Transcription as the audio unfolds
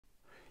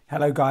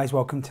Hello guys,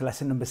 welcome to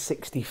lesson number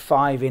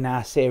 65 in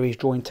our series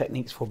Drawing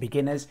Techniques for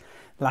Beginners.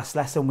 Last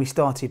lesson we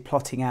started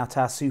plotting out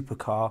our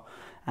supercar,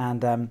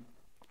 and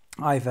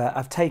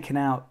I've taken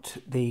out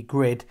the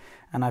grid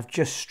and I've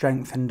just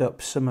strengthened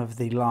up some of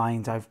the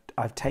lines.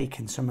 I've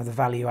taken some of the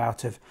value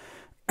out of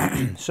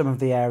some of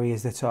the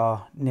areas that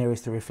are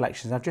nearest the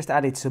reflections. I've just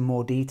added some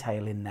more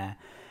detail in there.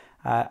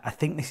 I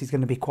think this is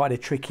going to be quite a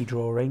tricky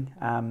drawing,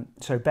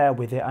 so bear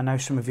with it. I know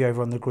some of you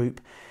over on the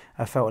group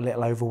felt a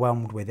little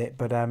overwhelmed with it,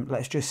 but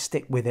let's just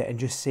stick with it and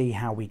just see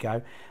how we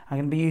go. I'm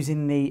going to be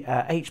using the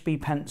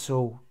HB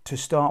pencil to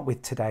start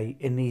with today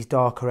in these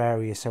darker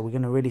areas, so we're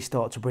going to really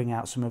start to bring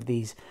out some of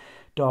these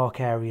dark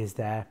areas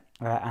there,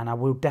 and I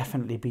will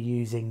definitely be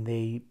using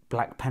the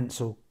black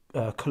pencil,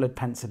 coloured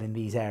pencil in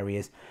these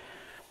areas.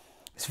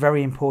 It's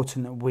very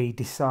important that we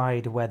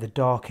decide where the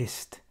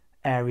darkest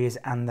areas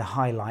and the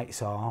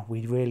highlights are.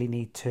 We really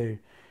need to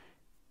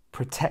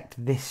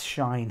protect this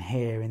shine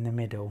here in the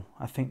middle.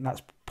 I think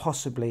that's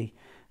possibly,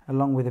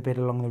 along with a bit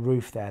along the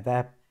roof there,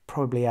 they're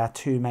probably our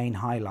two main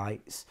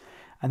highlights,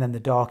 and then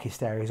the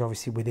darkest area is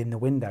obviously within the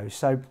window.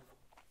 So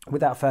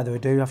without further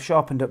ado, I've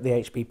sharpened up the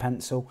HB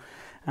pencil,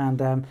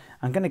 and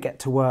I'm going to get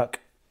to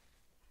work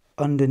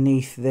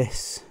underneath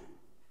this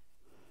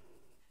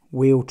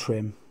wheel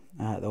trim,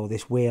 or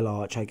this wheel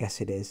arch I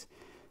guess it is.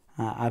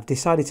 I've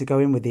decided to go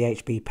in with the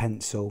HB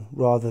pencil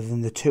rather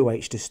than the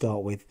 2H to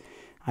start with.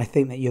 I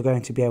think that you're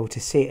going to be able to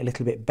see it a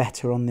little bit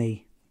better on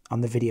the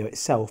video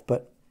itself,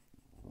 but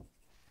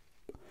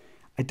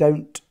I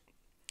don't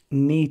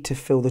need to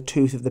fill the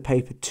tooth of the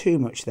paper too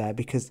much there,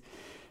 because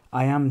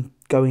I am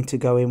going to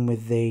go in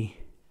with the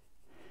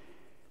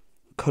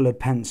coloured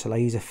pencil. I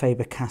use a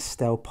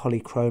Faber-Castell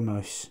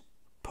Polychromos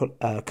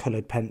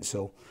coloured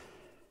pencil,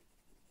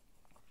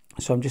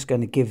 so I'm just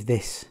going to give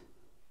this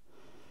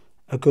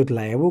a good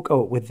layer. We'll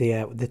go up with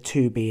the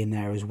 2B in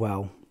there as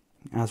well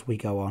as we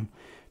go on,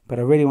 but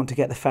I really want to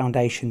get the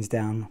foundations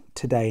down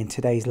today in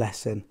today's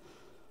lesson,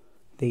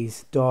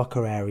 these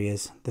darker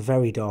areas, the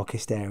very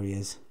darkest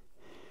areas,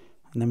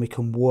 and then we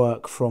can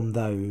work from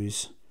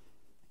those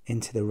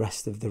into the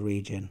rest of the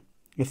region.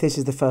 If this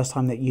is the first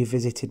time that you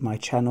visited my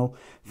channel,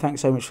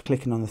 thanks so much for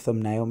clicking on the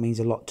thumbnail. It means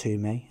a lot to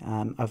me.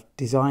 I've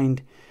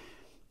designed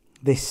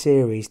this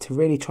series to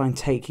really try and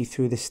take you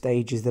through the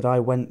stages that I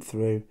went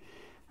through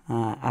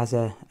as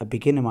a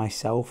beginner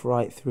myself,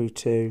 right through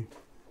to,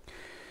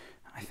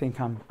 I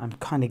think I'm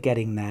kind of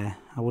getting there.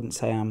 I wouldn't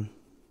say I'm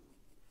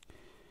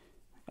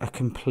a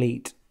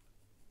complete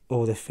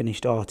or the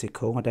finished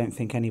article. I don't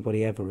think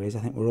anybody ever is. I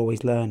think we're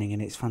always learning,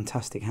 and it's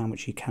fantastic how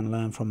much you can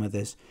learn from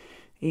others,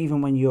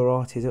 even when your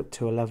art is up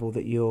to a level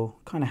that you're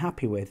kind of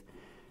happy with.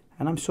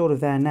 And I'm sort of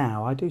there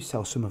now. I do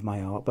sell some of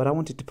my art, but I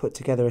wanted to put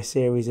together a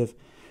series of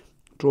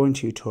drawing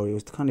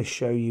tutorials to kind of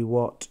show you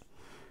what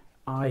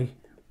I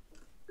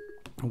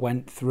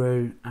went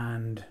through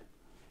and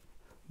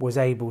was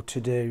able to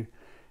do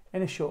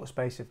in a short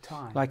space of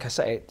time. Like I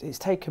say, it's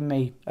taken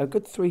me a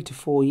good 3 to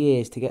 4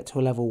 years to get to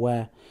a level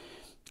where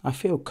I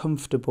feel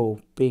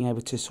comfortable being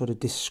able to sort of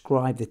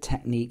describe the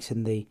techniques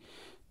and the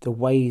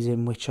ways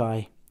in which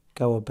I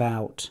go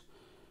about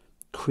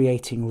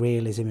creating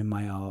realism in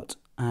my art.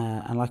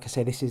 And like I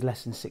say, this is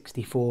lesson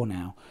 64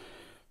 now.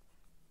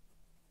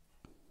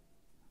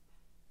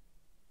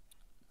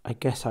 I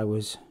guess I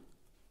was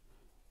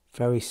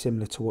very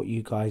similar to what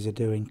you guys are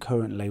doing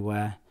currently,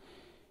 where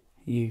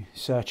you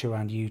search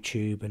around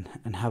YouTube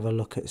and have a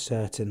look at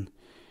certain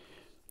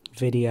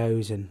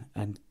videos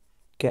and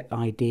get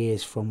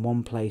ideas from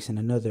one place and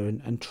another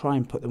and try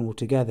and put them all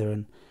together.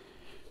 And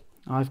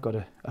I've got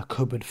a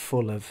cupboard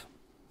full of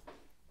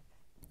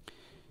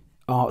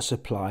art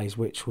supplies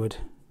which would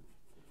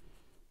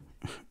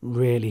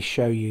really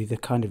show you the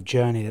kind of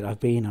journey that I've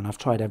been on. I've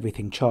tried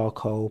everything: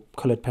 charcoal,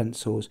 coloured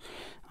pencils,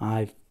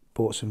 I've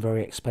bought some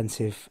very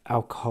expensive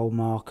alcohol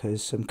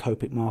markers, some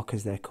Copic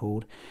markers they're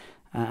called,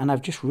 and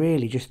I've just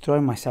really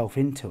thrown myself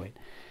into it.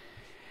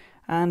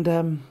 And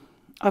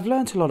I've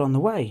learnt a lot on the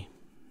way,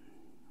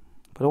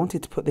 but I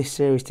wanted to put this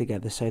series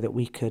together so that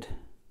we could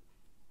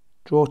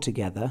draw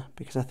together,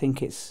 because I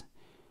think it's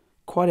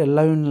quite a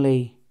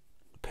lonely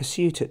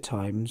pursuit at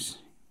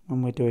times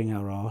when we're doing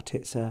our art.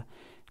 It's a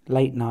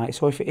late night,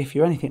 so if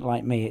you're anything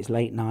like me, it's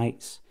late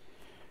nights,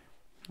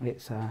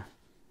 it's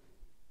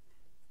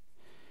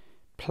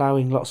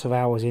ploughing lots of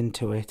hours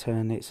into it,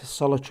 and it's a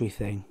solitary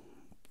thing.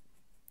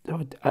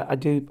 I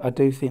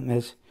do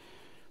think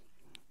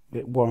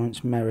it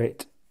warrants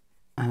merit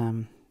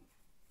in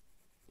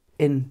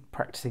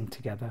practicing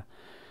together.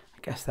 I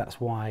guess that's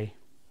why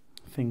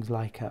things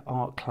like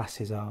art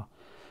classes are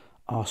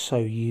so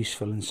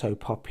useful and so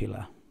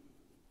popular.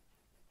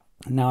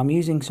 Now I'm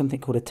using something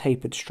called a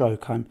tapered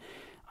stroke. I'm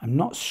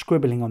not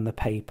scribbling on the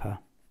paper.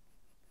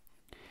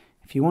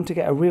 If you want to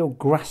get a real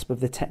grasp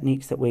of the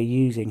techniques that we're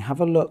using, have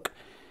a look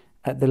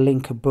at the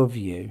link above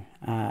you.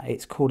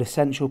 It's called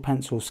Essential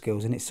Pencil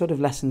Skills, and it's sort of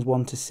lessons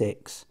 1 to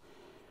 6.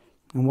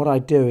 And what I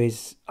do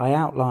is I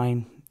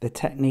outline the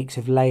techniques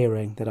of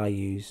layering that I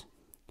use,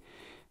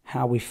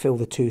 how we fill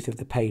the tooth of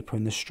the paper,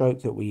 and the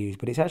stroke that we use.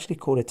 But it's actually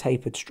called a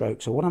tapered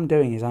stroke. So what I'm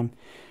doing is I'm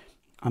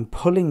I'm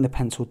pulling the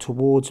pencil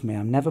towards me,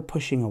 I'm never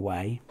pushing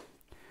away,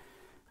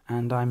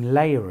 and I'm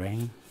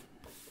layering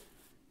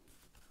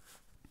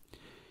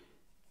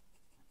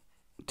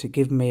to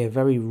give me a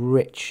very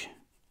rich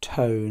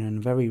tone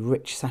and very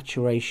rich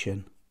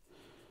saturation.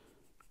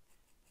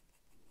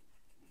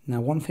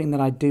 Now, one thing that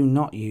I do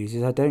not use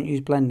is I don't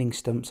use blending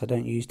stumps, I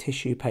don't use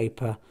tissue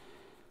paper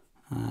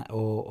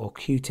or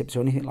Q-tips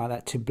or anything like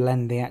that to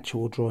blend the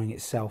actual drawing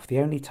itself. The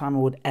only time I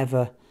would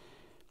ever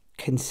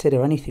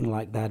consider anything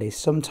like that is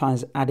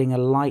sometimes adding a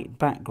light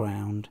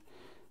background,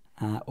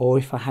 or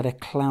if I had a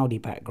cloudy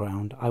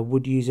background, I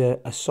would use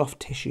a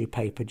soft tissue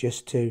paper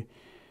just to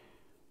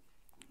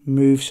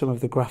move some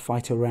of the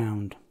graphite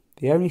around.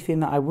 The only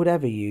thing that I would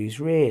ever use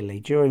really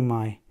during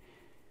my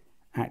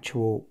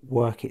actual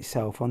work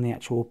itself on the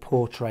actual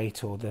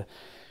portrait or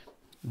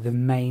the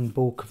main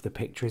bulk of the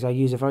picture is I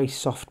use a very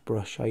soft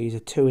brush. I use a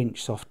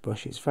 2-inch soft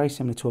brush. It's very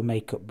similar to a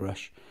makeup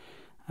brush,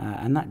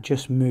 and that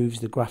just moves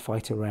the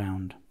graphite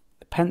around.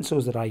 The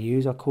pencils that I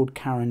use are called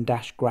Caran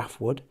D'ache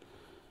grafwood.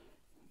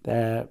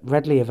 They're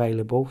readily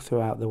available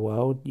throughout the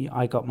world.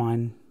 I got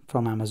mine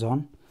from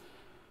Amazon.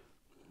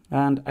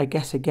 And I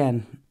guess,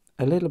 again,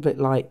 a little bit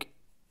like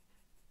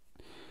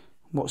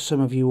what some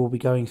of you will be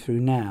going through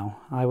now,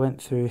 I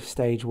went through a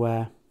stage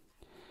where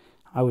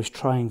I was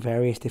trying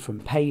various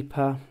different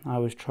paper, I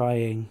was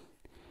trying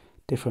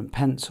different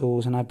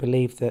pencils, and I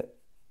believed that,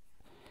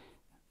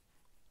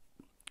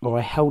 or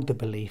I held the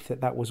belief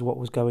that that was what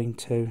was going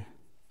to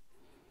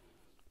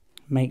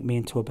make me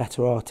into a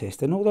better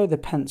artist. And although the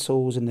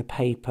pencils and the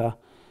paper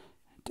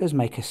does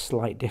make a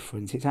slight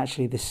difference, it's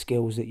actually the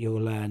skills that you're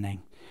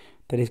learning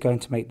that is going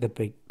to make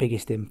the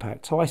biggest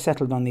impact. So I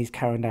settled on these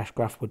Caran D'ache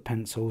grafwood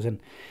pencils, and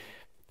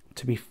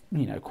to be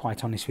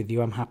quite honest with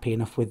you, I'm happy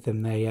enough with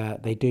them.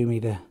 They do me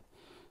the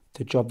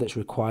job that's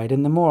required,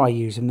 and the more I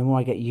use them, the more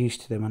I get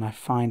used to them, and I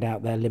find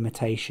out their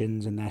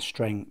limitations and their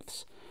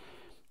strengths.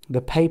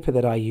 The paper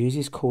that I use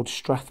is called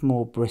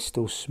Strathmore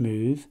Bristol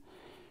Smooth.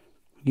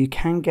 You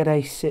can get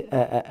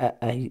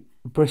a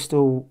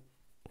Bristol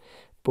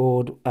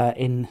board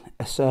in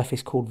a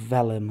surface called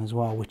Vellum as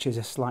well, which is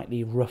a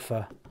slightly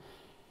rougher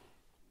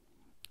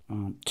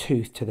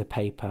tooth to the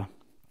paper.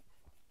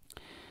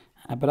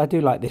 But I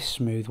do like this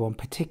smooth one,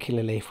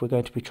 particularly if we're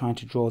going to be trying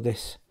to draw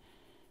this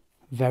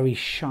very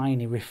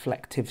shiny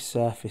reflective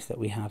surface that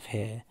we have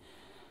here.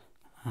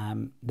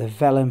 The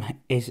vellum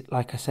is,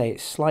 like I say,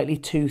 it's slightly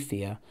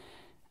toothier,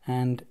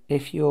 and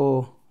if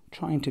you're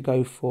trying to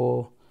go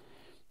for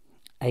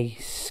a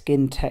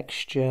skin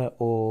texture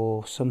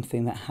or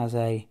something that has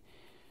a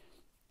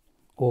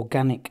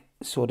organic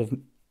sort of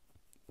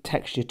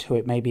texture to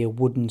it, maybe a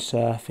wooden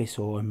surface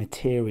or a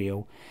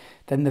material,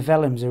 then the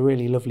vellum's a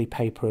really lovely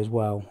paper as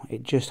well.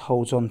 It just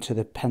holds on to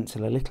the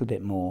pencil a little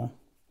bit more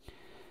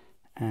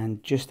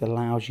and just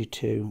allows you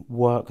to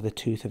work the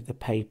tooth of the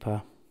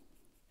paper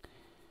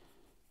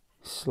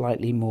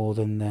slightly more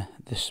than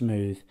the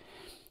smooth.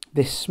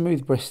 This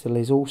smooth Bristol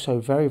is also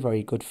very,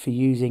 very good for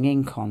using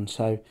ink on.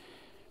 So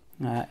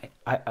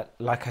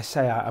like I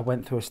say, I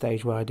went through a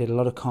stage where I did a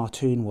lot of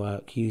cartoon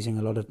work using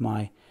a lot of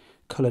my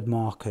coloured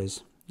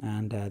markers,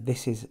 and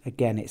this is,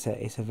 again, it's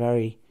a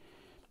very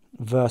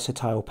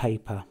versatile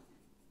paper.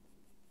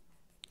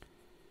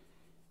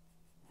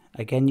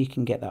 Again, you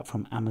can get that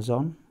from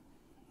Amazon.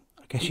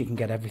 I guess you can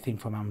get everything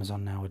from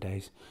Amazon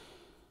nowadays.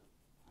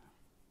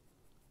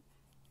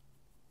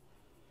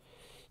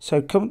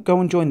 So go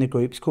and join the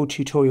group. It's called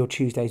Tutorial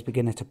Tuesdays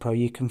Beginner to Pro.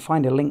 You can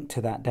find a link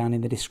to that down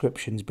in the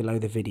descriptions below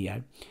the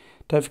video.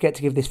 Don't forget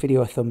to give this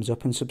video a thumbs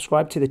up and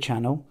subscribe to the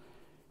channel.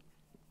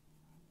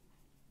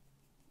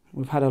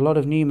 We've had a lot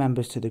of new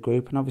members to the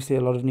group and obviously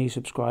a lot of new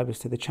subscribers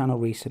to the channel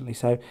recently.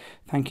 So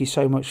thank you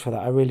so much for that.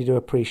 I really do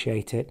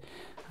appreciate it.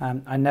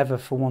 I never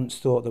for once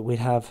thought that we'd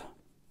have...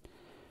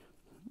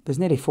 There's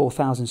nearly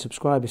 4,000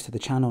 subscribers to the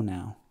channel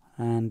now.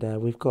 And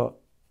we've got,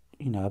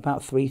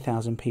 about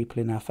 3,000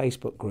 people in our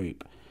Facebook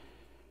group.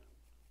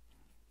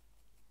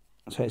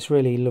 So it's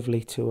really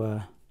lovely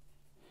to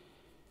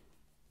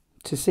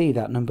see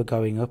that number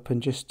going up,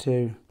 and just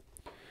to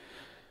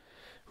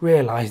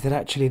realise that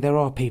actually there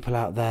are people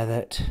out there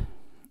that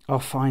are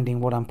finding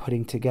what I'm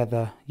putting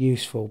together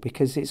useful,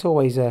 because it's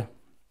always I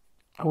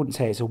wouldn't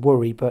say it's a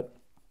worry, but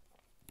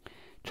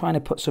trying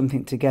to put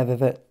something together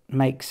that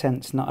makes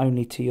sense not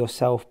only to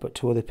yourself but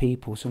to other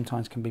people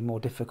sometimes can be more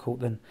difficult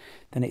than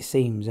it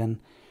seems. And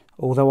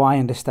although I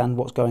understand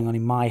what's going on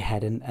in my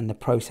head and the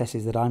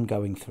processes that I'm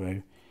going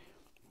through,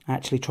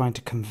 actually trying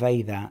to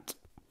convey that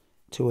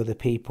to other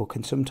people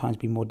can sometimes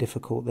be more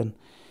difficult than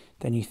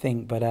you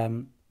think. But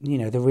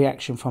the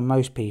reaction from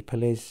most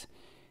people is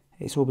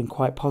it's all been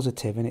quite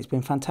positive, and it's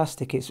been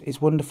fantastic.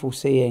 It's wonderful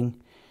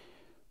seeing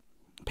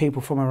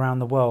people from around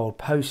the world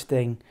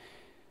posting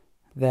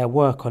their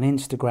work on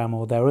Instagram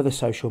or their other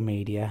social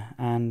media,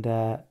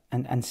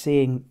 and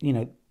seeing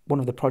one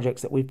of the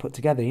projects that we put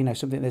together,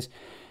 something that's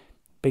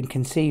been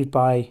conceived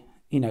by,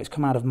 it's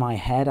come out of my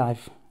head.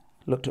 I've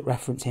looked at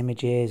reference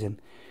images and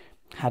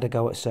had a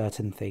go at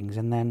certain things,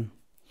 and then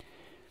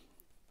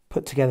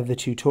put together the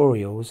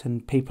tutorials,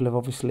 and people have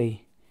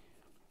obviously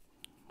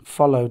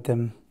followed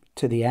them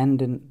to the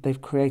end, and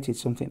they've created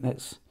something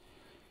that's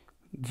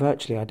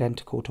virtually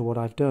identical to what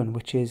I've done,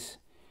 which is,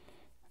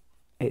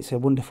 it's a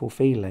wonderful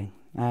feeling.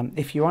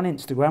 If you're on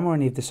Instagram or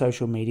any of the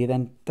social media,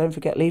 then don't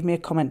forget, leave me a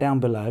comment down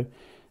below.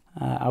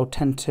 I'll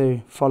tend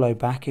to follow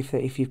back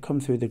if you've come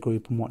through the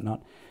group and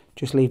whatnot.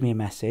 Just leave me a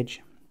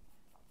message.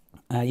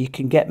 You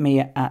can get me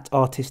at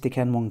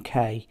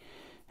artisticn1k.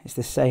 It's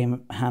the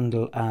same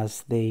handle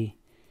as the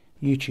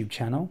YouTube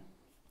channel.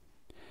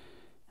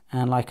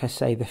 And like I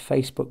say, the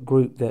Facebook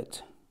group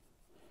that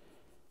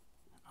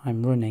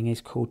I'm running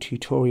is called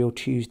Tutorial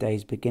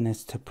Tuesdays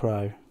Beginners to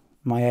Pro.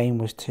 My aim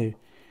was to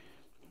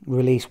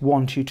release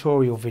one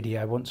tutorial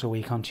video once a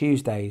week on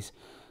Tuesdays,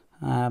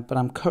 but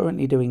I'm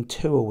currently doing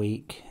 2 a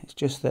week. It's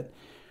just that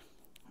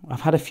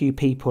I've had a few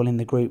people in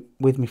the group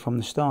with me from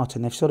the start,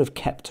 and they've sort of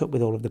kept up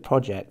with all of the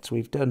projects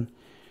we've done.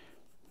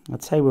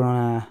 I'd say we're on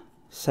our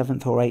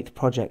 7th or 8th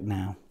project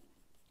now,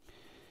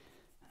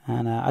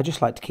 and I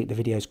just like to keep the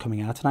videos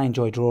coming out, and I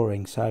enjoy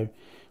drawing, so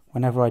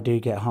whenever I do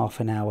get half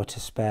an hour to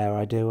spare,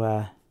 I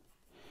do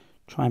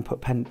try and put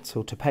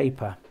pencil to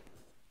paper.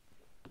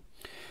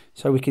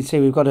 So we can see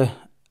we've got a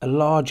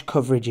large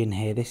coverage in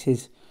here. This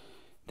is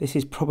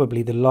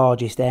probably the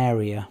largest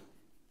area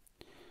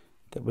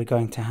that we're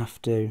going to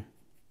have to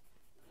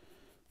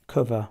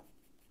cover.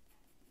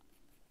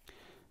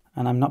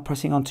 And I'm not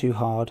pressing on too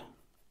hard.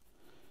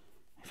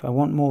 If I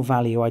want more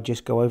value, I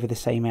just go over the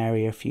same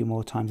area a few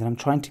more times. And I'm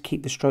trying to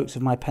keep the strokes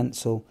of my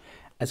pencil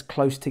as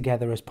close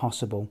together as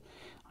possible.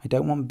 I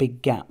don't want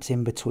big gaps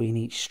in between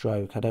each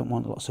stroke. I don't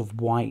want lots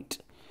of white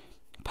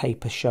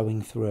paper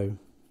showing through.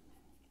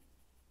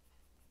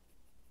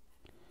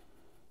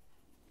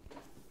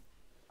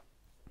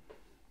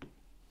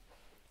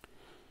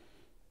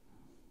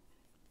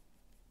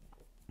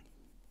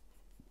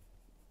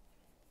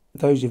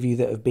 Those of you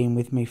that have been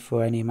with me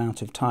for any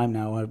amount of time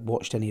now, or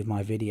watched any of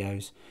my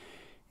videos,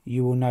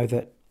 you will know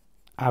that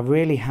I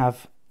really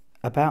have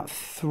about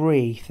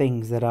 3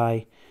 things that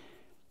I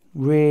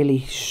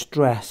really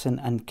stress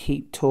and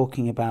keep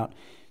talking about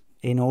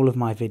in all of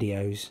my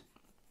videos.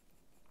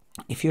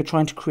 If you're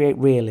trying to create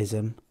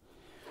realism,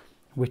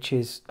 which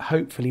is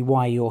hopefully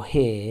why you're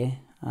here,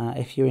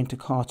 if you're into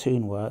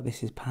cartoon work,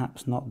 this is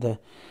perhaps not the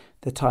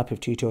type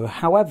of tutorial.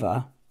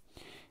 However,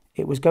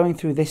 it was going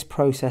through this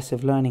process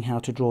of learning how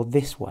to draw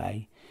this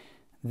way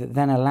that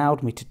then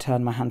allowed me to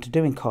turn my hand to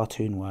doing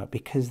cartoon work,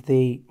 because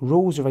the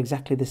rules are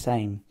exactly the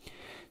same.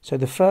 So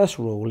the first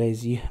rule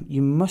is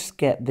you must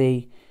get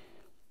the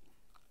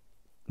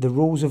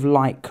rules of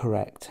light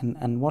correct.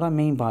 And what I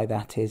mean by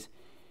that is,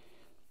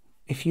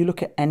 if you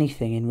look at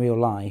anything in real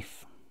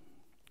life,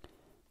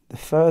 the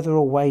further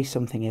away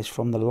something is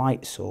from the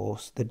light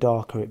source, the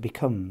darker it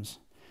becomes.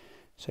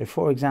 So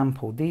for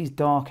example, these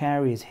dark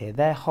areas here,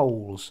 they're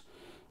holes.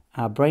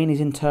 Our brain is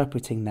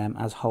interpreting them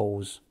as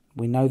holes.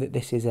 We know that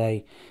this is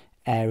a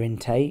air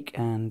intake,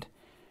 and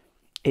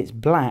it's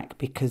black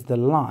because the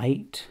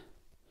light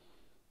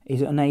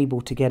is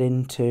unable to get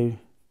into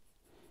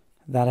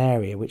that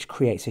area, which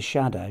creates a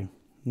shadow.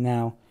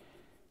 Now,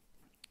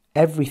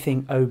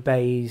 everything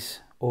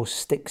obeys or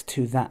sticks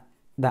to that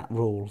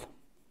rule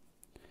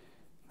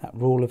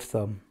of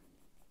thumb.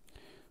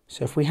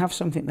 So if we have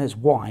something that's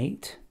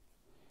white,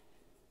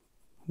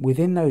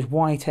 within those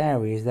white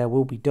areas there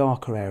will be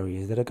darker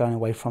areas that are going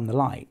away from the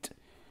light.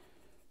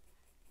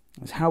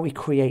 It's how we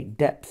create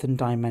depth and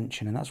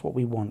dimension, and that's what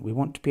we want. We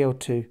want to be able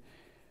to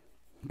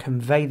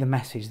convey the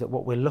message that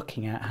what we're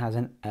looking at has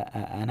an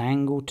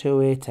angle to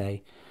it,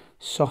 a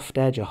soft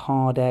edge, a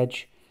hard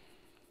edge,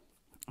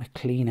 a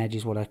clean edge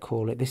is what I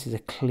call it. This is a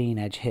clean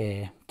edge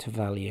here to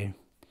value.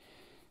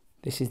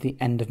 This is the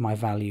end of my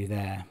value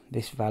there.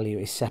 This value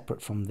is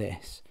separate from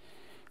this.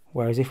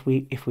 Whereas if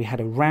we had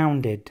a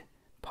rounded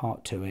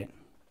part to it,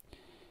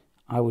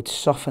 I would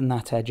soften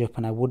that edge up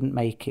and I wouldn't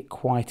make it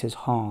quite as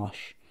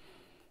harsh.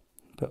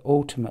 But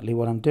ultimately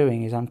what I'm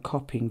doing is I'm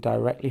copying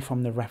directly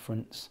from the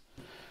reference,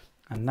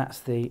 and that's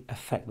the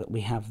effect that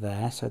we have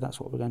there. So that's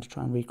what we're going to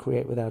try and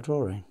recreate with our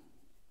drawing.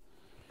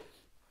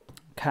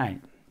 Okay,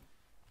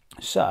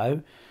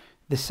 so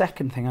the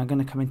second thing, I'm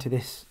going to come into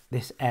this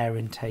air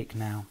intake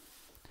now.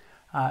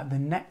 The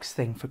next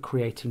thing for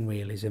creating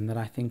realism that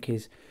I think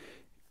is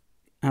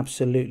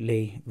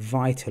absolutely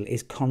vital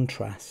is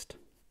contrast.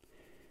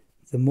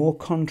 The more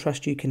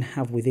contrast you can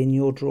have within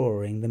your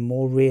drawing, the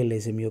more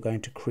realism you're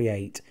going to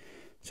create.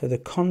 So the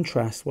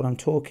contrast, what I'm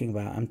talking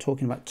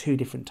about 2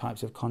 different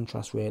types of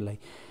contrast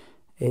really.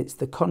 It's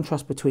the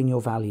contrast between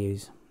your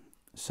values.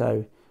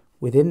 So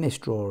within this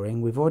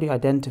drawing, we've already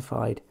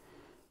identified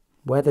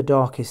where the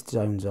darkest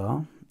zones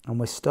are, and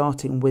we're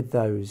starting with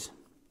those.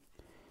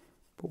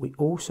 But we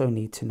also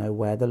need to know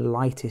where the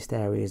lightest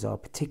areas are,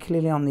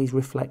 particularly on these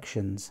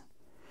reflections.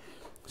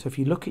 So if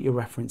you look at your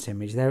reference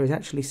image, there is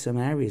actually some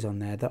areas on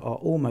there that are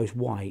almost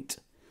white.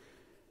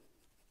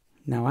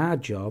 Now our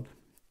job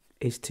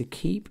is to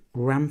keep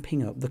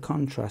ramping up the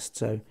contrast.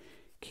 So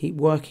keep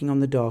working on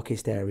the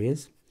darkest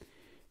areas,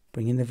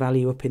 bringing the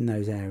value up in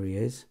those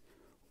areas,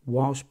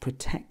 whilst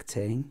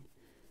protecting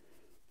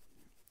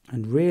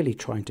and really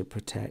trying to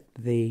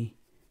protect the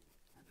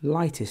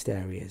lightest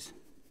areas.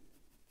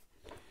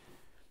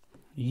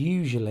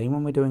 Usually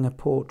when we're doing a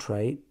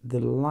portrait, the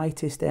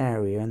lightest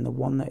area and the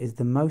one that is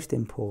the most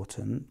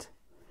important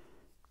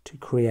to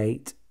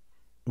create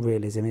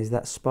realism is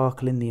that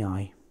sparkle in the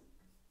eye,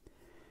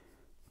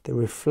 the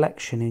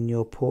reflection in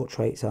your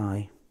portrait's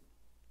eye.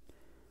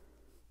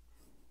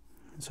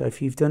 So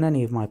if you've done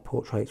any of my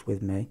portraits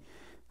with me,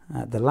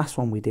 the last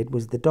one we did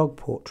was the dog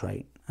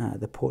portrait,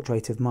 the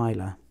portrait of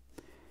Mila.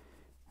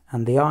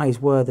 And the eyes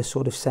were the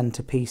sort of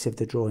centrepiece of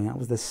the drawing. That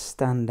was the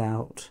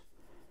standout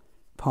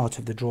part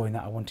of the drawing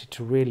that I wanted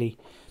to really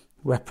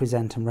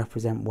represent and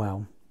represent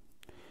well.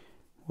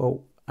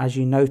 Well, as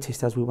you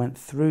noticed as we went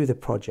through the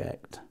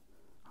project,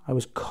 I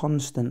was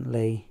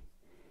constantly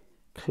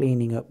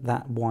cleaning up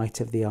that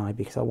white of the eye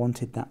because I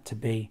wanted that to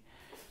be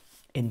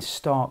in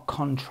stark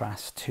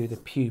contrast to the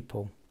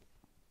pupil.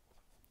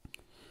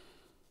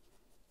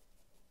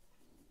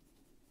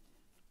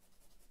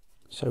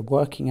 So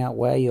working out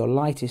where your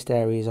lightest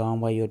areas are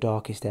and where your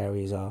darkest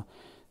areas are,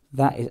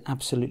 that is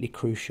absolutely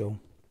crucial.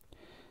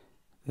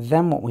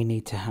 Then what we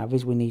need to have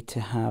is we need to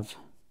have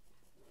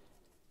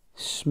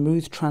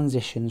smooth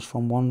transitions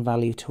from one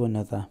value to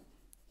another.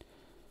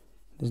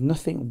 There's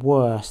nothing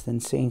worse than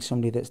seeing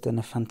somebody that's done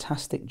a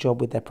fantastic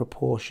job with their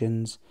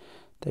proportions.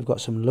 They've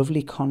got some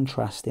lovely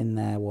contrast in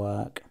their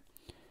work,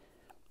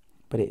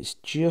 but it's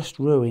just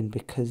ruined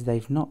because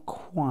they've not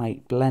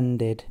quite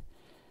blended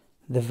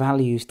the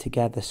values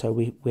together, so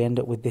we end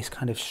up with this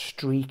kind of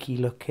streaky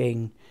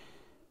looking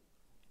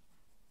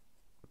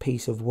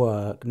piece of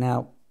work.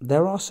 Now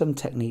there are some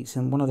techniques,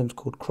 and one of them is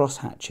called cross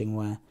hatching,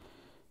 where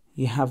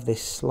you have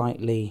this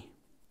slightly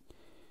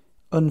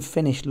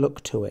unfinished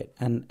look to it,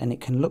 and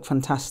it can look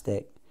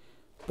fantastic,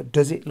 but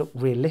does it look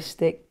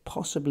realistic?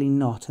 Possibly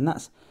not, and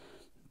that's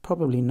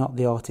probably not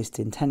the artist's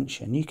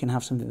intention. You can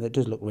have something that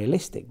does look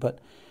realistic, but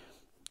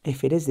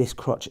if it is this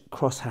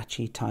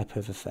cross-hatchy type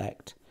of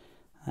effect,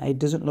 it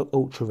doesn't look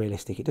ultra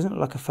realistic. It doesn't look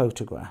like a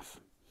photograph.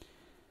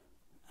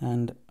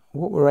 And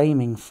what we're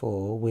aiming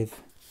for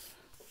with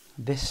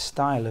this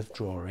style of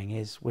drawing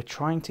is we're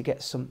trying to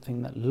get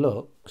something that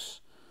looks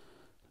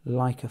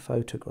like a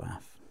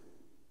photograph.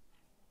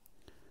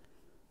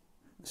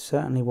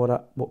 Certainly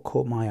what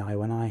caught my eye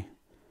when I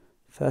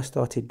first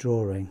started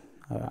drawing,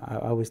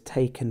 I was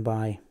taken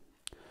by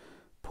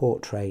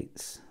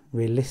portraits,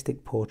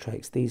 realistic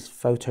portraits. These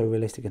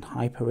photorealistic and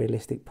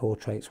hyper-realistic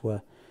portraits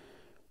were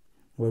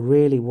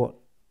really what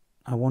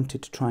I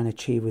wanted to try and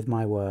achieve with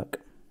my work.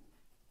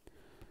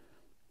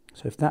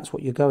 So if that's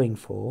what you're going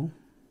for,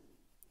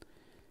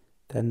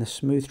 then the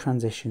smooth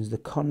transitions, the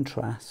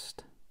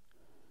contrast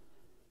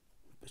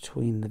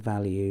between the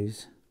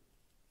values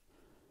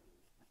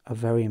are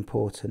very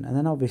important. And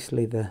then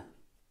obviously the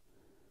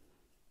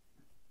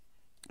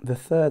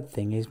third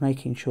thing is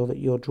making sure that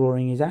your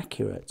drawing is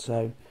accurate.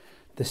 So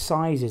the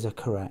sizes are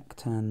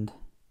correct and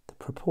the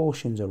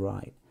proportions are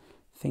right.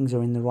 Things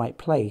are in the right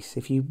place.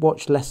 If you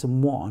watch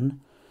lesson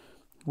 1,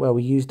 where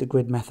we used the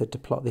grid method to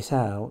plot this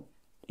out,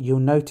 you'll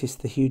notice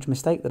the huge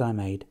mistake that I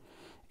made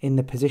in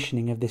the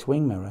positioning of this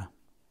wing mirror.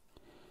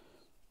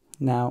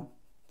 Now,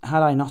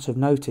 had I not have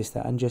noticed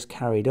that and just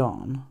carried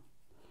on,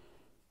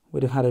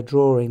 we'd have had a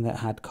drawing that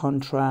had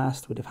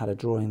contrast, we'd have had a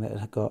drawing that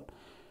had got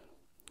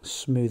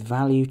smooth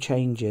value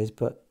changes,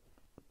 but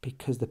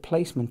because the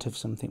placement of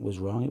something was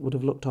wrong, it would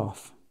have looked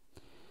off.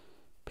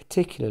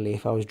 Particularly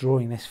if I was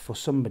drawing this for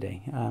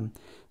somebody.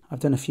 I've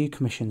done a few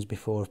commissions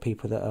before of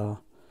people that are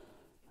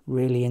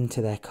really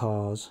into their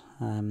cars.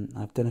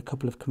 I've done a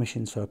couple of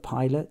commissions for a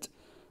pilot,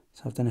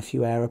 so I've done a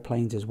few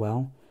aeroplanes as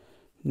well.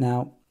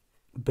 Now,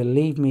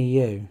 believe me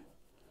you,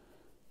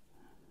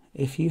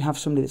 if you have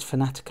somebody that's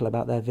fanatical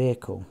about their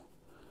vehicle,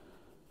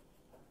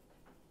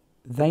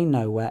 they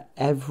know where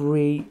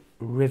every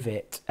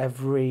rivet,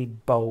 every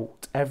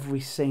bolt, every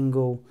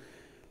single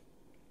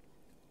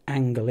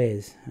angle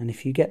is, and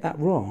if you get that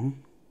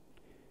wrong,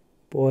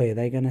 boy, are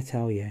they going to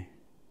tell you. I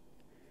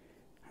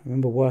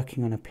remember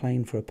working on a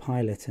plane for a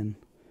pilot, and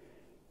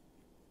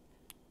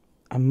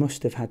I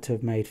must have had to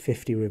have made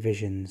 50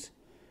 revisions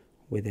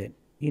with it.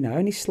 You know,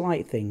 only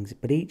slight things,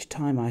 but each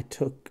time I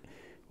took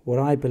what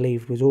I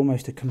believed was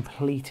almost a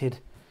completed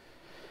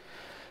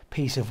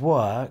piece of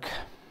work,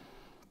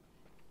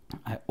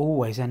 I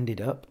always ended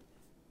up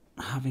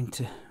having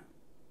to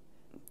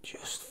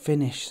just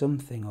finish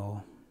something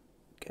or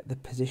get the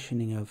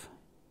positioning of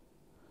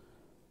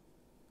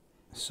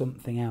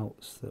something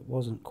else that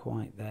wasn't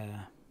quite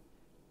there.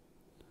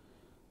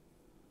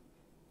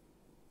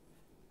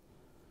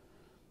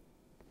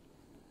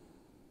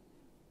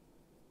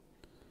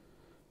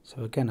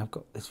 So again, I've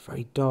got this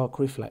very dark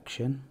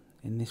reflection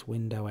in this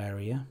window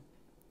area.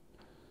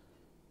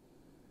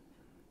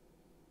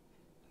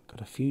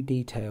 Got a few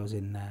details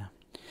in there.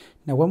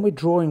 Now when we're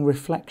drawing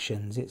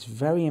reflections, it's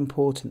very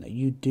important that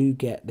you do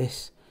get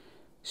this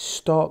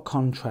stark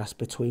contrast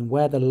between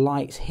where the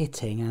light's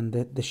hitting and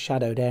the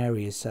shadowed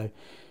areas. So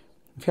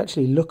if you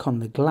actually look on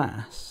the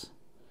glass,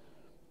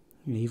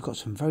 you know, you've got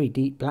some very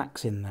deep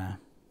blacks in there,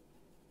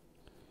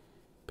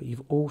 but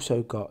you've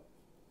also got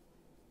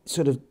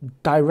sort of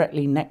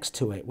directly next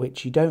to it,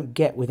 which you don't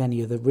get with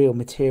any other real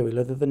material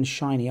other than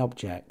shiny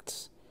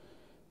objects.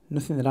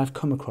 Nothing that I've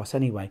come across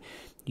anyway.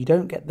 You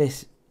don't get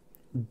this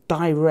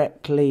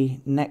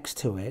directly next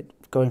to it,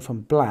 going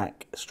from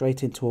black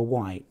straight into a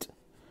white.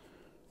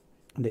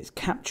 And it's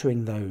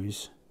capturing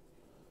those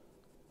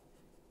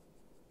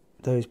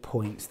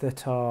points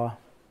that are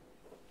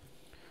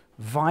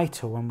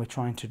vital when we're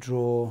trying to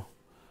draw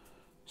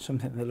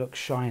something that looks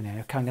shiny.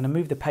 Okay, I'm going to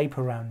move the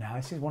paper around now.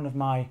 This is one of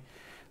my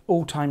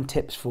all-time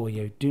tips for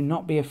you. Do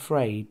not be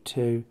afraid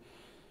to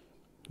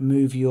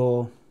move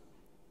your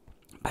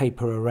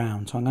paper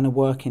around. So I'm going to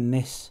work in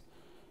this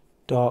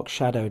dark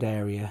shadowed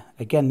area.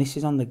 Again, this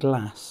is on the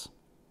glass.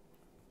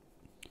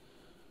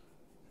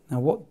 Now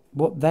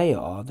what they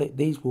are,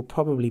 these will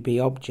probably be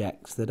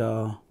objects that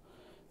are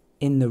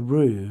in the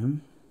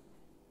room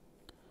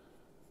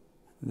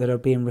that are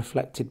being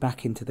reflected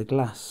back into the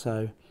glass.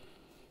 So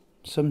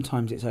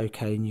sometimes it's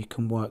okay and you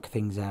can work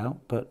things out,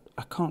 but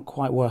I can't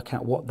quite work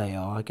out what they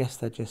are. I guess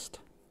they're just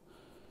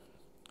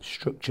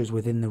structures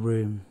within the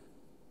room.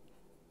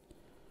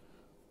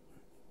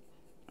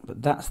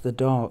 But that's the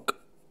dark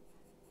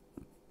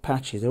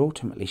patches, are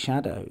ultimately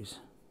shadows.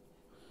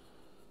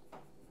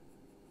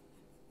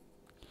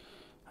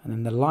 And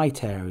then the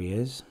light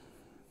areas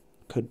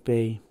could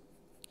be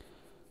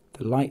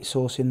the light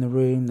source in the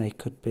room. They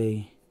could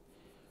be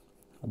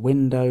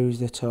windows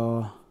that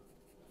are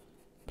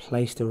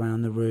placed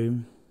around the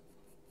room.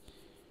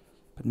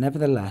 But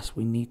nevertheless,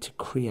 we need to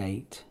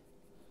create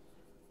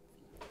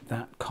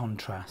that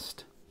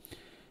contrast.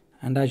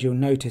 And as you'll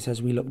notice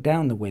as we look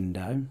down the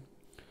window,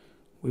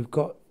 we've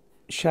got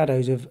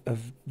shadows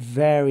of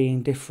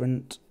varying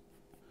different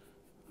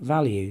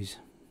values.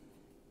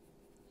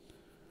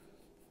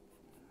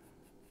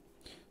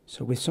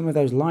 So with some of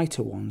those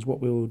lighter ones, what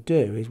we will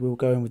do is we'll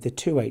go in with the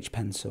 2H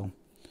pencil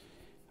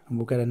and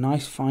we'll get a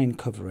nice fine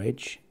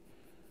coverage,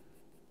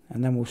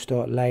 and then we'll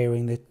start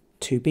layering the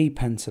 2B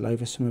pencil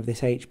over some of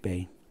this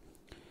HB.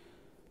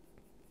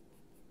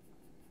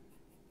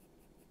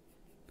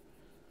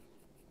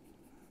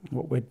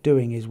 What we're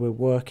doing is we're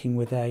working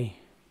with a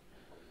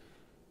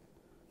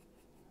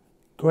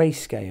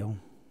grayscale,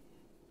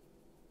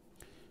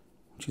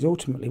 which is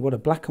ultimately what a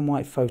black and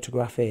white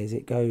photograph is.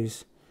 It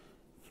goes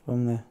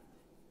from the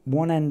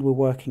one end, we're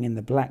working in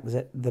the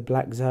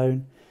black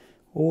zone,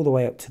 all the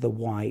way up to the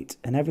white,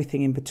 and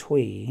everything in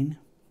between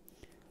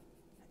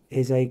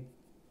is a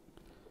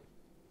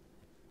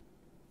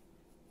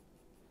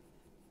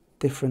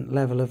different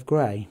level of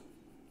grey.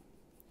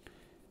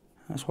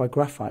 That's why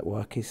graphite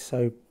work is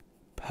so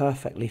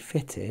perfectly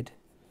fitted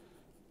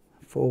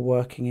for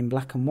working in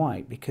black and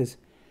white, because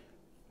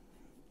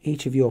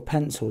each of your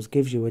pencils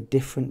gives you a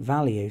different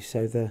value.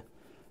 So the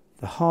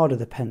harder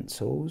the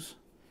pencils,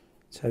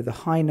 so the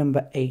high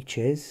number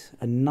H's,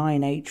 a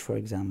 9H for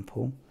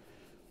example,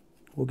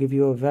 will give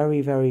you a very,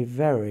 very,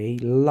 very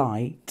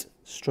light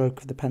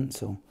stroke of the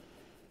pencil.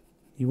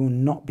 You will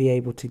not be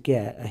able to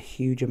get a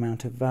huge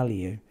amount of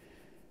value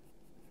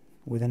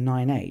with a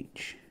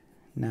 9H.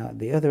 Now at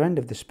the other end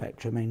of the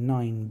spectrum, a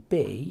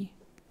 9B,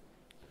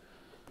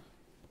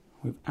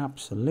 we're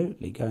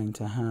absolutely going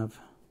to have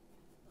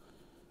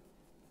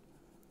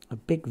a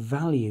big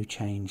value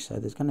change. So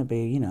there's going to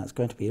be, it's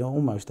going to be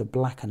almost a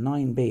black. A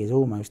 9B is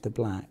almost a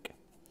black.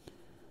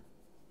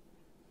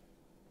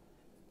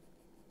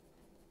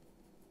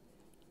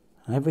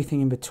 And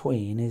everything in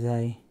between is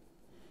a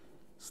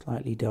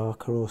slightly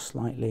darker or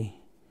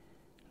slightly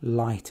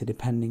lighter,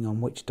 depending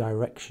on which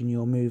direction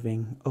you're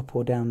moving up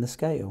or down the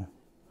scale.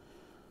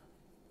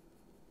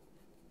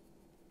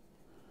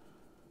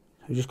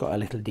 We've just got a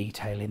little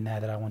detail in there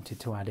that I wanted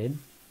to add in.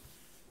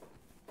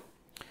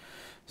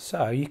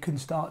 So you can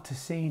start to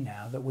see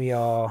now that we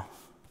are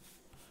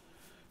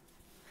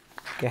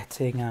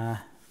getting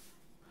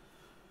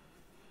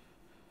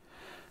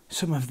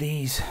some of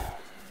these,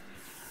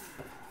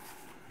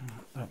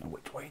 I don't know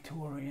which way to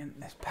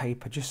orient this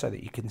paper, just so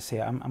that you can see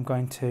it. I'm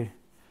going to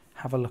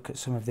have a look at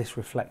some of this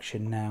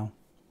reflection now.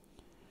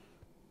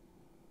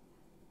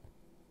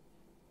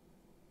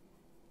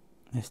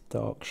 This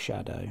dark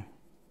shadow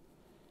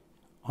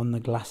on the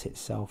glass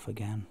itself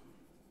again.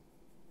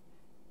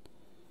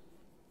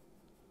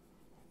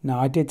 Now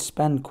I did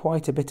spend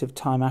quite a bit of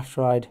time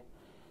after I'd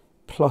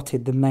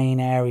plotted the main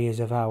areas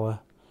of our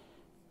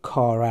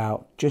car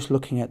out, just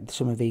looking at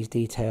some of these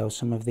details,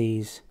 some of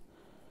these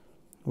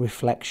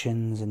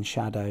reflections and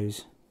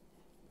shadows.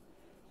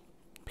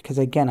 Because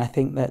again, I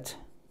think that,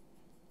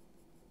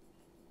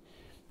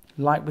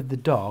 like with the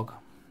dog,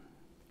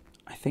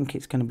 I think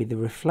it's going to be the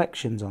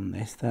reflections on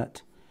this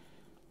that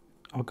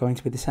are going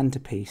to be the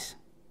centerpiece.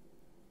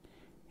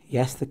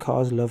 Yes, the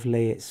car's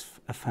lovely, it's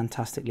a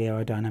fantastically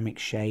aerodynamic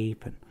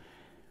shape, and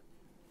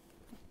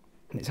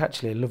it's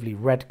actually a lovely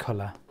red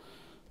colour.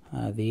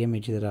 The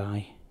image that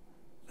I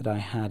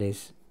had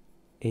is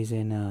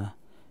in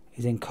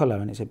colour,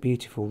 and it's a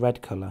beautiful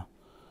red colour,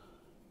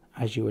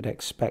 as you would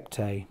expect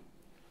a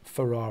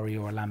Ferrari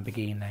or a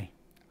Lamborghini.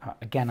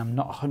 Again, I'm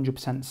not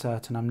 100%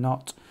 certain. I'm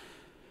not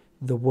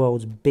the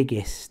world's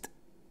biggest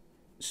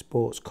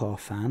sports car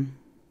fan,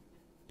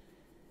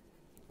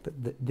 but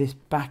this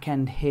back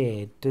end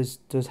here does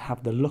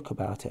have the look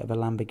about it of a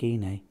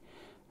Lamborghini,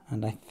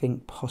 and I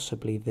think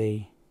possibly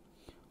the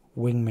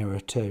wing mirror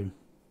too.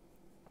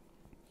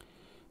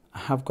 I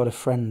have got a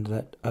friend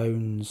that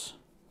owns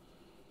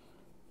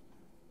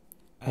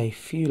a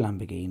few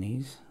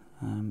Lamborghinis.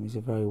 He's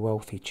a very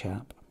wealthy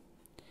chap,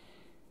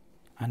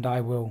 and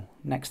I will,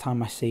 next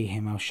time I see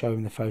him, I'll show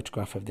him the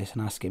photograph of this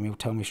and ask him. He'll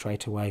tell me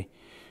straight away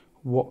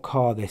what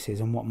car this is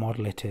and what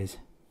model it is.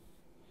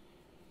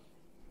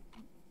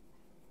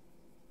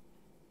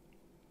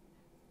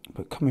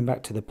 But coming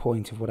back to the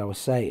point of what I was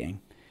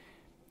saying,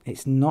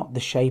 it's not the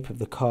shape of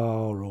the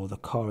car or the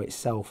car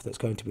itself that's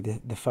going to be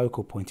the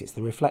focal point, it's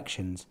the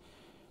reflections.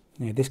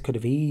 You know, this could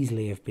have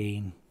easily have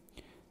been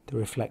the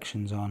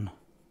reflections on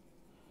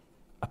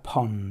a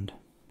pond,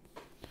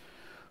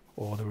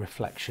 or the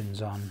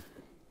reflections on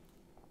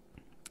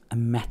a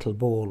metal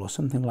ball or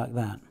something like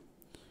that.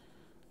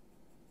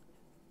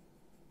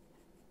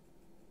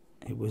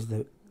 It was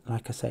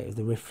like I say, it was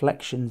the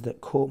reflections that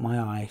caught my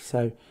eye.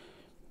 So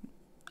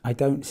I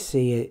don't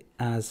see it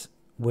as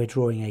we're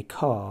drawing a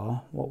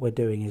car. What we're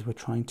doing is we're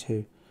trying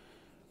to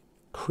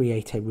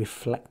create a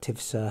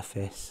reflective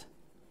surface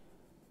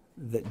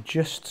that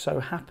just so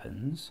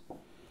happens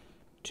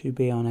to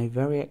be on a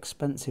very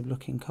expensive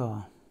looking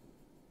car.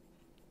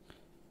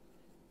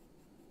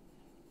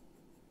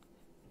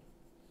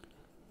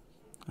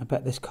 I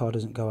bet this car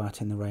doesn't go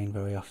out in the rain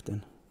very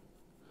often.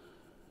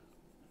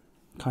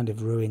 Kind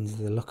of ruins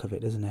the look of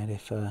it, doesn't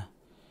it?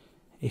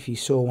 If you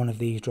saw one of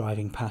these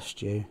driving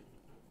past you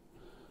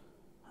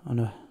on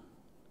a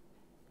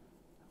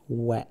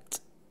wet,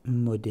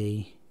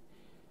 muddy,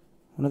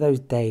 one of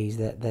those days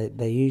that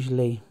they're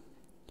usually,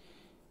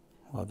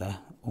 well, they're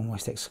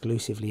almost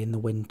exclusively in the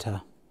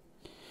winter,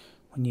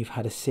 when you've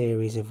had a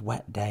series of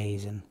wet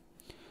days and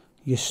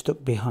you're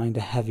stuck behind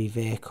a heavy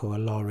vehicle, a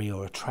lorry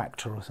or a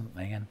tractor or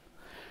something, and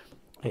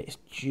it's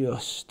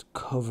just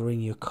covering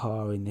your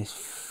car in this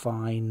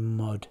fine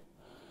mud.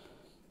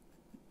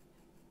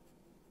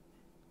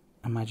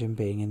 Imagine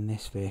being in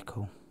this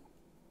vehicle.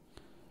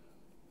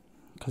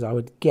 Because I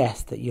would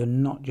guess that you're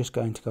not just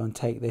going to go and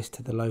take this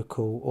to the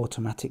local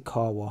automatic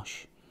car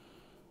wash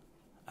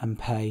and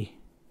pay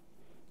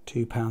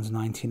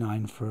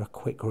 £2.99 for a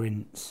quick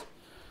rinse.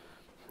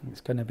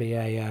 It's going to be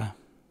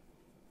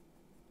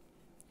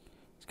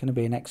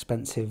an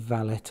expensive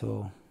valet,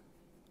 or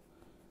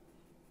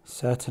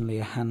certainly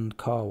a hand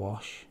car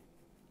wash,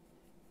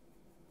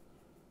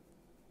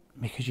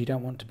 because you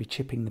don't want to be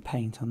chipping the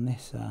paint on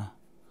this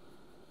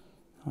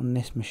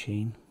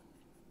machine.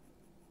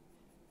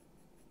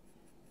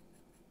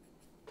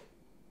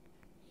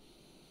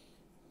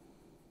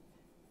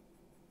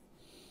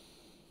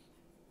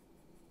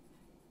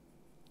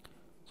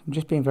 So I'm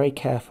just being very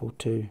careful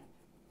to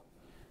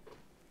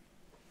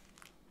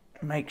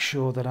make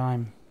sure that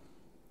I'm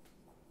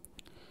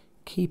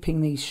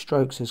keeping these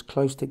strokes as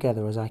close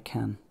together as I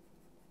can.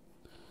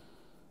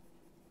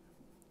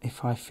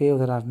 If I feel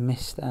that I've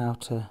missed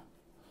out a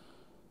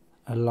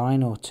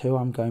line or two,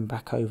 I'm going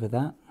back over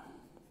that,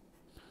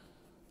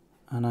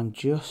 and I'm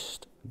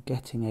just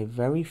getting a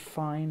very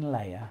fine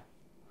layer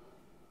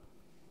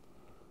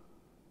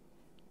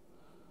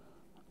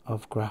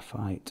of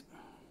graphite.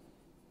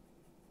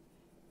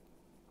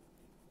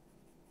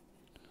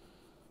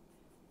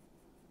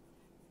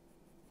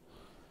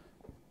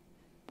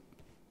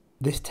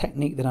 This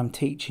technique that I'm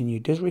teaching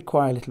you does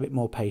require a little bit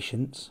more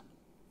patience.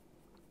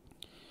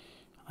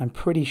 I'm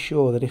pretty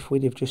sure that if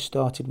we'd have just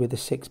started with a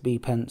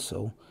 6B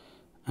pencil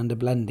and a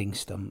blending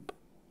stump,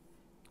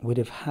 we'd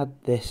have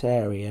had this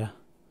area,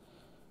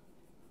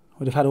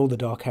 we'd have had all the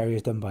dark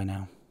areas done by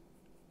now.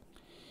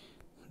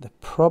 The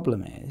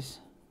problem is,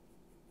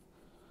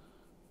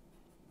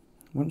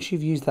 once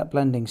you've used that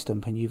blending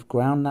stump and you've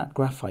ground that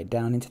graphite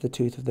down into the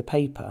tooth of the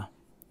paper,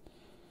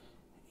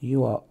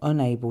 you are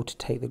unable to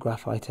take the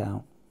graphite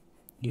out.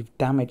 You've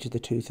damaged the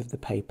tooth of the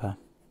paper.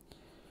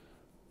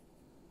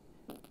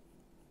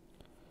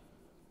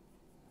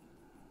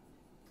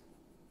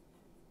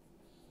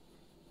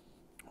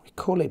 We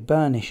call it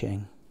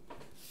burnishing.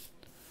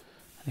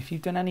 And if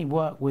you've done any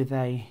work with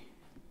a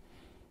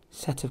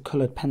set of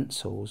coloured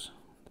pencils,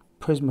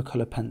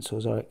 Prismacolor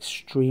pencils are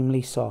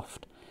extremely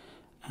soft,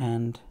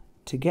 and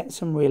to get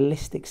some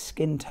realistic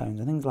skin tones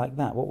and things like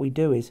that, what we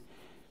do is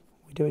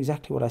we do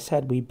exactly what I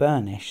said. We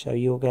burnish. So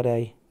you'll put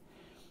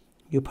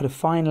a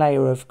fine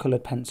layer of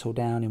coloured pencil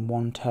down in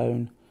one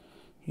tone.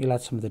 You'll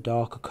add some of the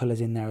darker colours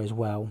in there as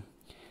well.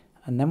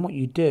 And then what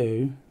you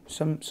do,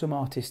 some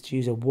artists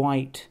use a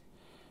white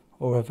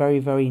or a very,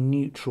 very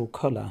neutral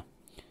colour.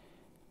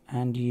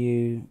 And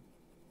you,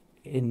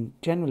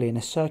 generally in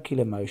a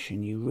circular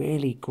motion, you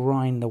really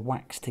grind the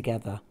wax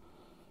together.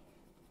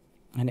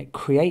 And it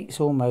creates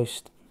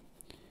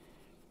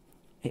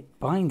it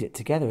binds it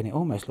together, and it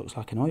almost looks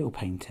like an oil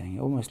painting.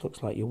 It almost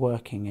looks like you're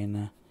working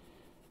in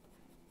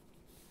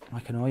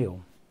like an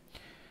oil,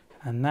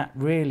 and that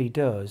really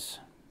does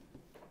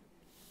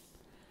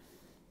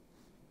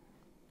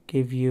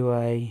give you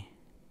a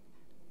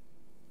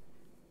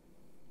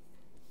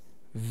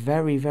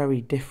very,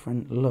 very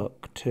different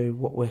look to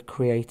what we're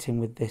creating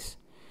with this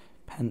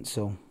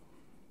pencil.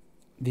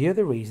 The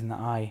other reason that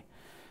I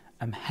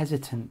am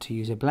hesitant to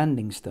use a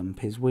blending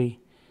stump is we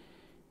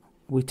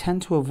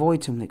tend to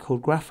avoid something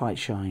called graphite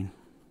shine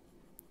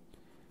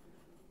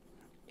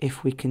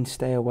if we can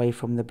stay away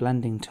from the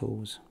blending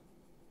tools.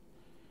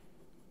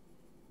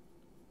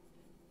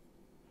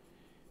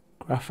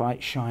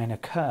 Graphite shine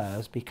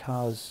occurs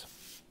because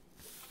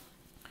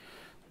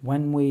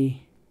when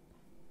we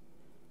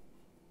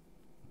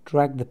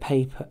drag the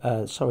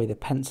the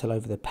pencil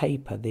over the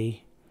paper, the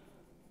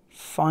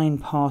fine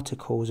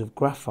particles of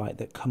graphite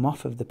that come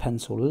off of the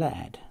pencil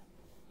lead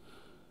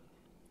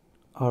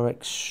are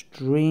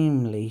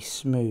extremely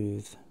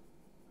smooth.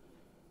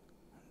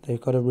 They've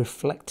got a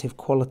reflective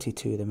quality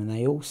to them, and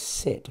they all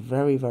sit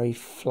very, very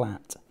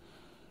flat.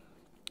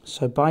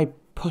 So by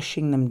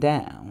pushing them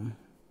down,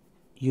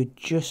 you're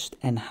just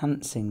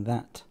enhancing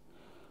that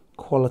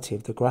quality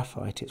of the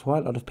graphite. It's why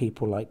a lot of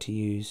people like to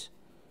use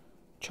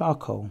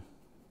charcoal.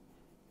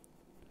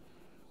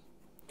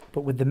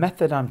 But with the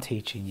method I'm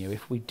teaching you,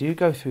 if we do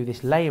go through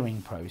this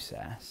layering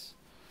process,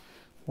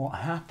 what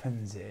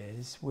happens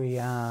is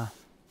we're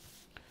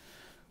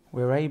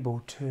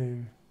able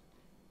to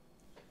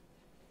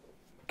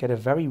get a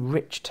very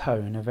rich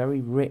tone, a very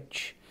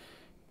rich,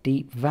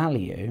 deep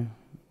value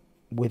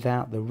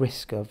without the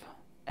risk of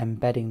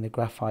embedding the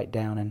graphite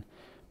down and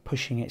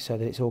pushing it so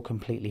that it's all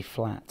completely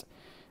flat,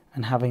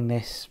 and having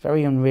this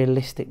very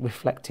unrealistic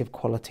reflective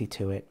quality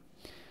to it.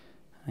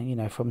 And, you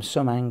know, from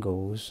some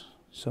angles,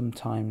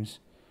 sometimes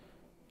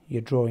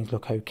your drawings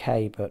look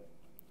okay, but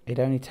it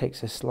only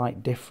takes a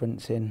slight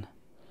difference in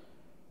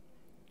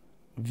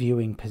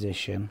viewing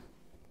position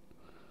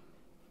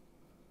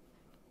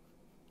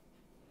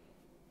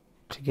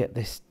to get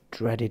this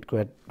dreaded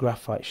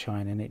graphite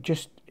shine, and it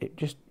just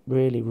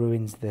really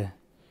ruins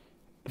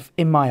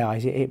in my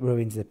eyes, it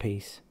ruins the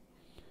piece.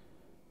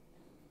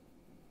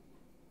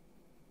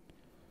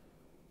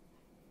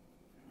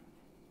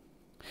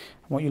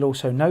 What you'll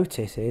also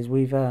notice is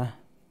we've done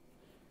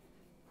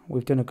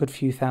a good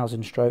few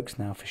thousand strokes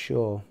now for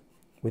sure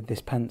with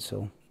this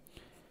pencil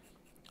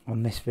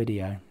on this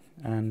video,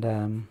 and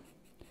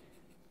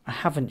I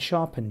haven't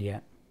sharpened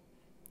yet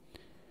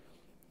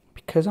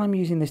because I'm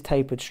using this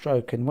tapered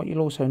stroke. And what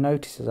you'll also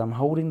notice is I'm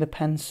holding the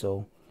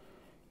pencil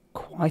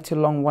quite a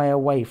long way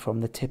away from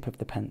the tip of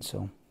the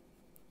pencil.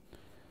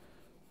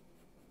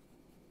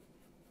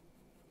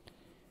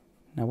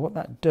 Now what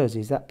that does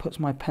is that puts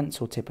my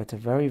pencil tip at a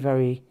very,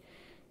 very,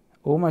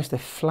 almost a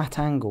flat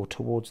angle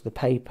towards the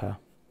paper.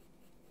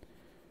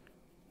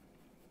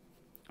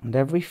 And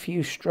every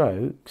few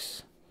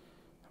strokes,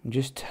 I'm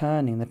just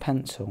turning the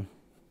pencil.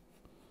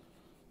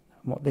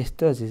 And what this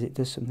does is it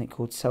does something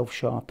called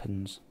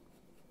self-sharpens.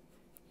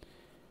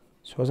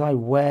 So as I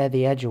wear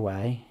the edge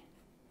away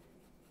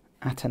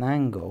at an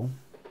angle,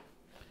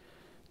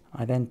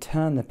 I then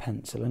turn the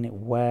pencil and it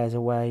wears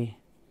away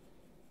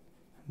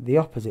the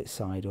opposite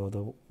side, or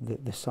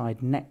the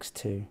side next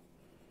to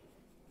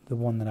the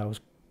one that I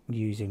was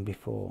using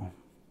before.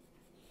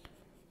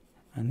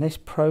 And this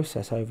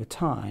process over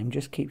time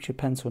just keeps your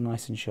pencil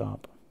nice and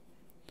sharp,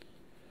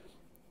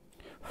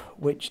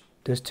 which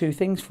does two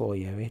things for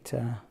you. It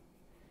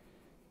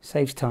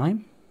saves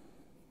time,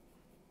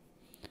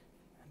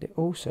 and it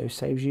also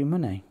saves you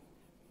money.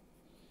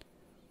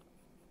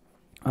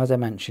 As I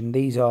mentioned,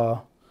 these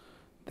are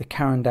the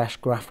Caran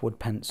D'ache grafwood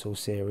pencil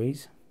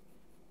series.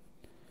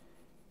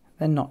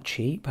 They're not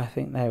cheap. I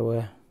think they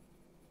were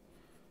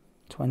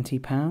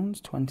 £20,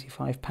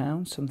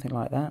 £25, something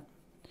like that.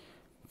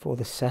 For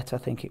the set, I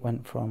think it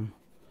went from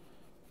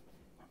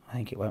a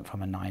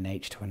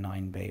 9H to a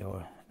 9B,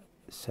 or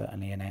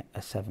certainly a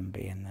 7B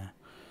in there.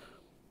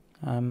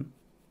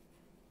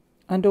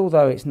 And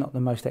although it's not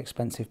the most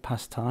expensive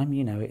pastime,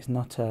 you know, it's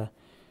not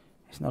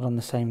on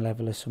the same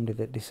level as somebody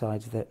that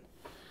decides that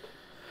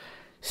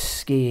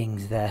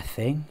skiing's their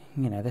thing.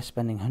 You know, they're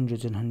spending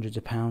hundreds and hundreds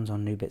of pounds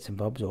on new bits and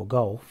bobs, or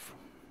golf.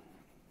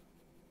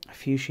 A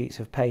few sheets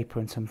of paper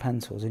and some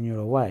pencils and you're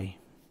away.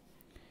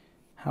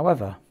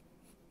 However,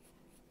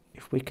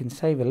 if we can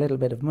save a little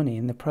bit of money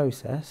in the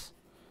process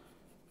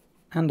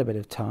and a bit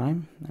of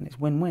time, then it's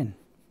win-win.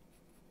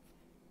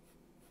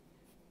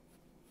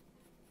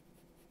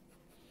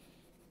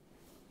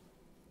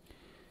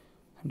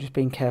 I'm just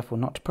being careful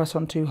not to press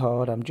on too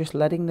hard. I'm just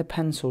letting the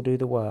pencil do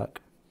the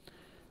work.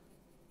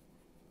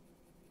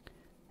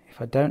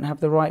 If I don't have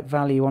the right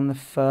value on the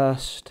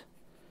first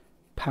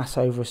pass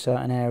over a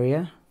certain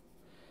area,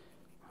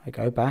 I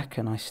go back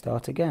and I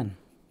start again.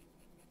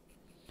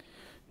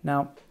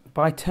 Now,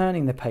 by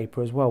turning the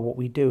paper as well, what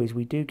we do is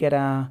we do get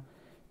our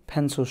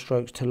pencil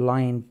strokes to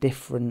lie in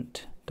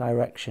different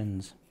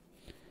directions.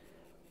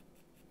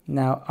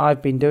 Now,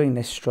 I've been doing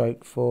this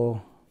stroke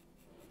for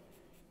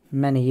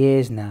many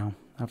years now.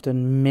 I've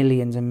done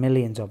millions and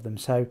millions of them,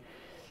 so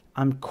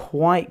I'm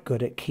quite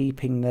good at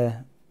keeping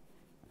the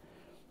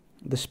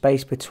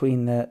space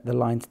between the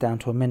lines down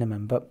to a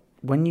minimum. But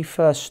when you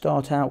first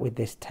start out with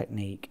this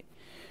technique,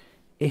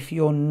 if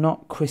you're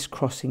not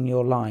crisscrossing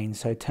your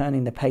lines, so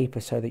turning the paper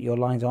so that your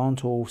lines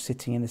aren't all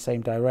sitting in the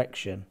same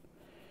direction,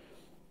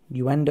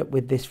 you end up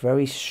with this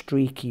very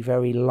streaky,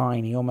 very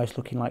liney, almost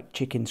looking like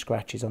chicken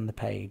scratches on the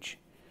page.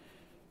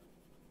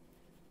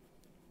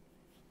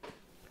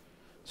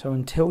 So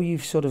until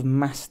you've sort of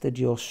mastered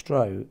your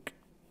stroke,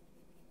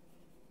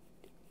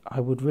 I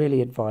would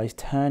really advise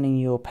turning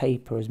your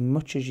paper as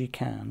much as you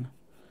can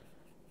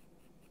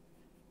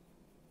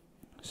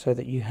so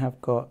that you have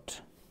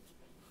got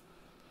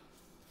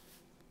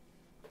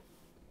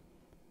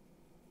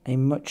a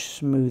much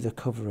smoother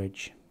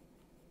coverage.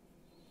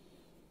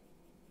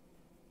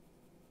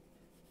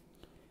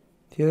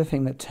 The other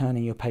thing that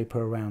turning your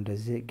paper around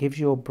is it gives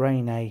your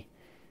brain a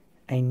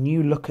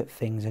new look at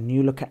things, a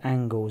new look at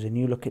angles, a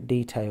new look at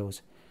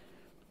details.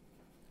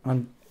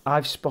 And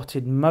I've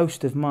spotted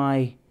most of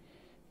my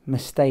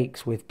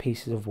mistakes with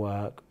pieces of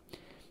work.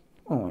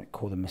 I won't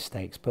call them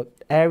mistakes, but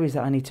areas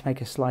that I need to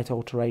make a slight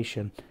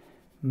alteration,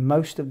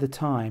 most of the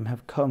time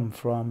have come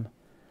from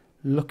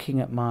looking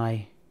at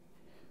my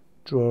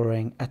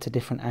drawing at a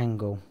different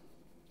angle.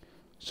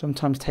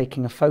 Sometimes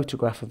taking a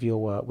photograph of your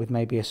work with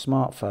maybe a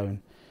smartphone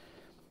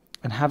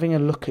and having a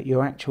look at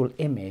your actual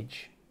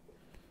image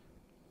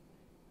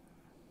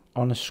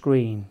on a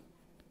screen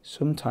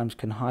sometimes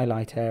can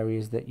highlight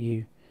areas that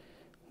you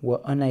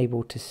were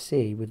unable to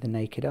see with the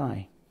naked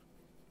eye.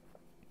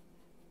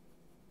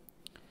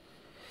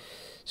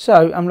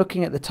 So I'm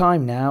looking at the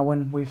time now,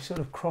 when we've sort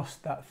of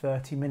crossed that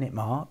 30-minute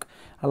mark.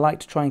 I like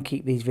to try and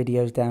keep these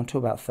videos down to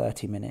about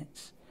 30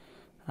 minutes.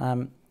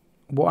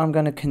 What I'm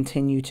going to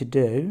continue to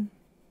do,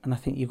 and I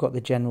think you've got the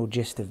general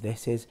gist of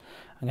this, is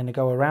I'm going to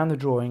go around the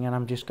drawing and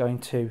I'm just going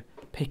to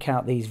pick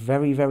out these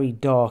very, very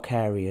dark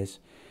areas.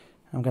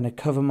 I'm going to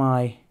cover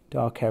my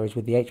dark areas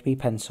with the HB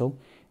pencil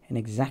in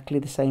exactly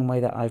the same way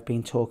that I've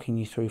been talking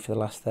you through for the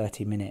last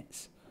 30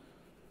 minutes.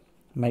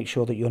 Make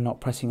sure that you're not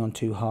pressing on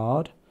too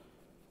hard.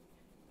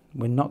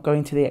 We're not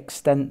going to the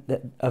extent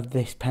of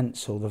this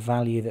pencil, the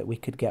value that we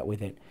could get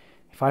with it.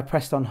 If I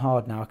pressed on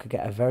hard now, I could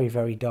get a very,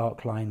 very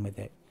dark line with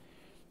it.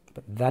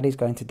 But that is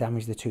going to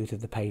damage the tooth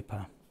of the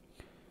paper.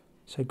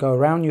 So go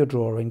around your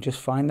drawing,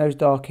 just find those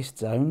darkest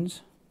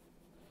zones.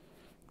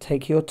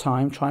 Take your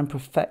time, try and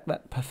perfect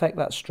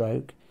that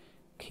stroke.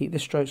 Keep the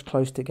strokes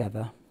close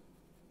together.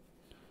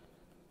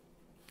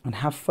 And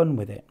have fun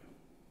with it.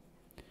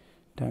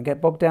 Don't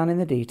get bogged down in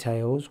the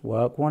details.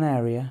 Work one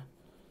area,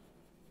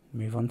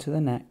 move on to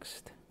the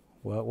next.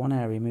 Work one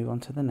area, move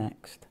on to the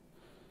next.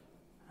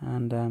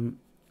 And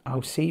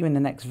I'll see you in the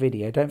next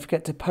video. Don't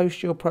forget to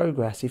post your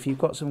progress. If you've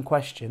got some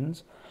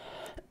questions,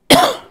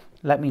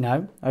 let me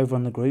know over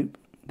on the group.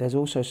 There's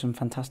also some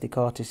fantastic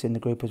artists in the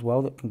group as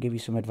well that can give you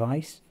some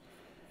advice.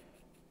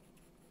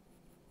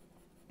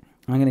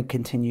 I'm going to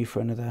continue for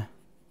another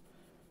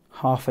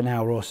half an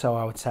hour or so,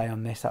 I would say,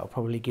 on this. That will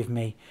probably give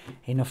me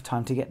enough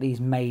time to get these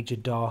major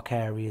dark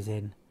areas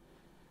in.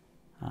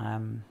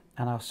 And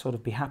I'll sort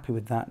of be happy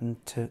with that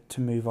and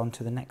to move on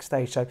to the next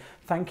stage. So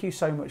thank you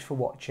so much for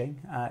watching.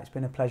 It's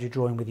been a pleasure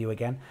drawing with you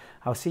again.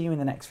 I'll see you in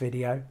the next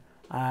video.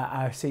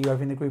 I'll see you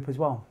over in the group as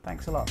well.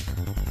 Thanks a lot.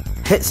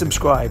 Hit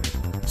subscribe,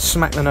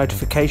 smack the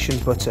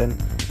notifications button,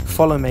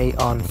 follow me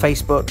on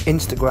Facebook,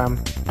 Instagram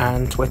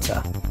and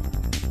Twitter.